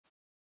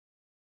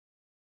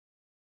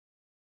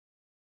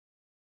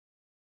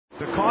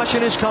The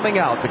caution is coming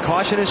out. The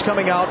caution is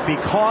coming out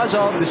because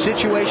of the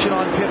situation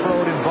on pit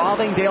road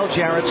involving Dale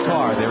Jarrett's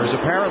car. There is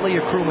apparently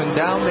a crewman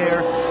down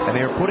there, and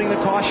they are putting the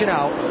caution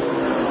out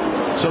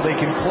so they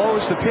can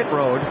close the pit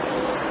road.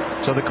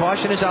 So the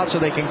caution is out so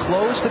they can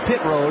close the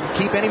pit road,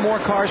 keep any more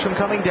cars from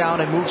coming down,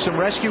 and move some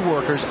rescue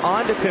workers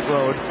onto pit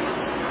road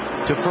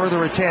to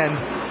further attend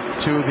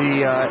to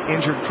the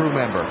injured crew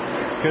member.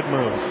 Good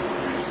move.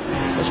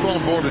 Let's go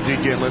on board the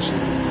DJ and listen.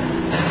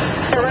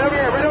 Right over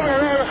here, right over here.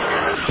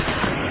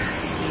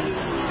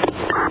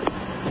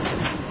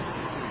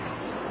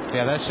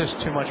 Yeah, that's just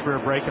too much rear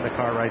brake in the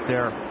car right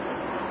there.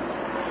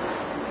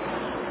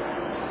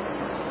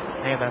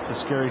 Man, that's a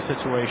scary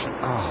situation.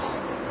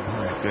 Oh,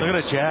 my goodness. Look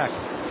at the jack.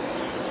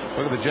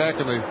 Look at the jack,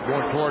 and they're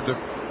going toward the.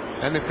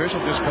 And the official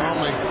just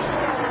calmly.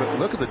 But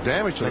look at the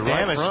damage to the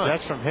right front.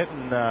 That's from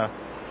hitting the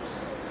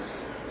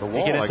wall.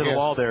 You get into the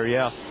wall there,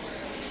 yeah.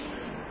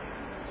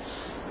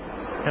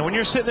 And when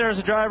you're sitting there as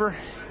a driver,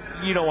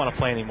 you don't want to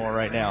play anymore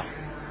right now.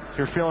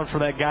 You're feeling for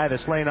that guy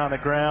that's laying on the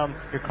ground.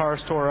 Your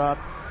car's tore up,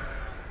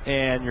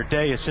 and your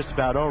day is just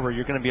about over.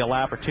 You're going to be a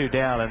lap or two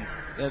down,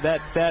 and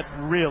that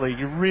really,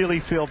 you really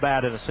feel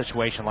bad in a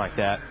situation like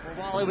that.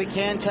 Well, Wally, we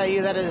can tell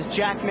you that it is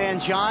Jackman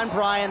John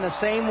Bryan, the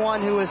same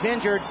one who was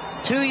injured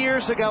 2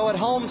 years ago at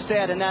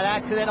Homestead in that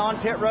accident on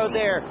pit road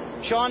there.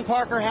 Sean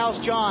Parker, how's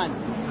John?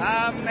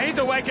 He's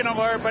awake and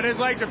alert, but his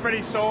legs are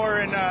pretty sore,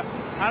 and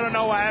I don't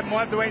know what happened.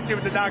 We'll have to wait and see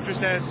what the doctor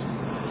says.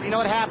 You know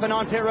what happened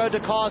on pit road to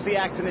cause the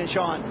accident,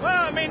 Sean?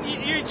 Well, I mean,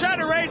 you try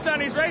to race on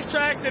these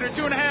racetracks that are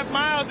 2.5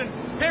 miles, and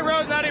pit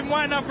road's not even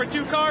wide enough for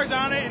 2 cars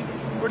on it,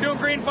 and we're doing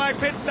green flag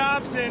pit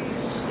stops,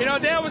 and, you know,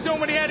 Dale was doing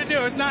what he had to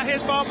do. It's not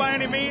his fault by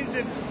any means,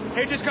 and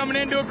he's just coming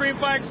in to do a green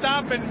flag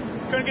stop and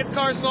going to get the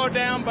car slowed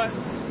down, but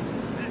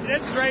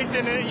this is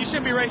racing, and you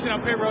shouldn't be racing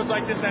on pit roads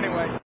like this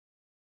anyways.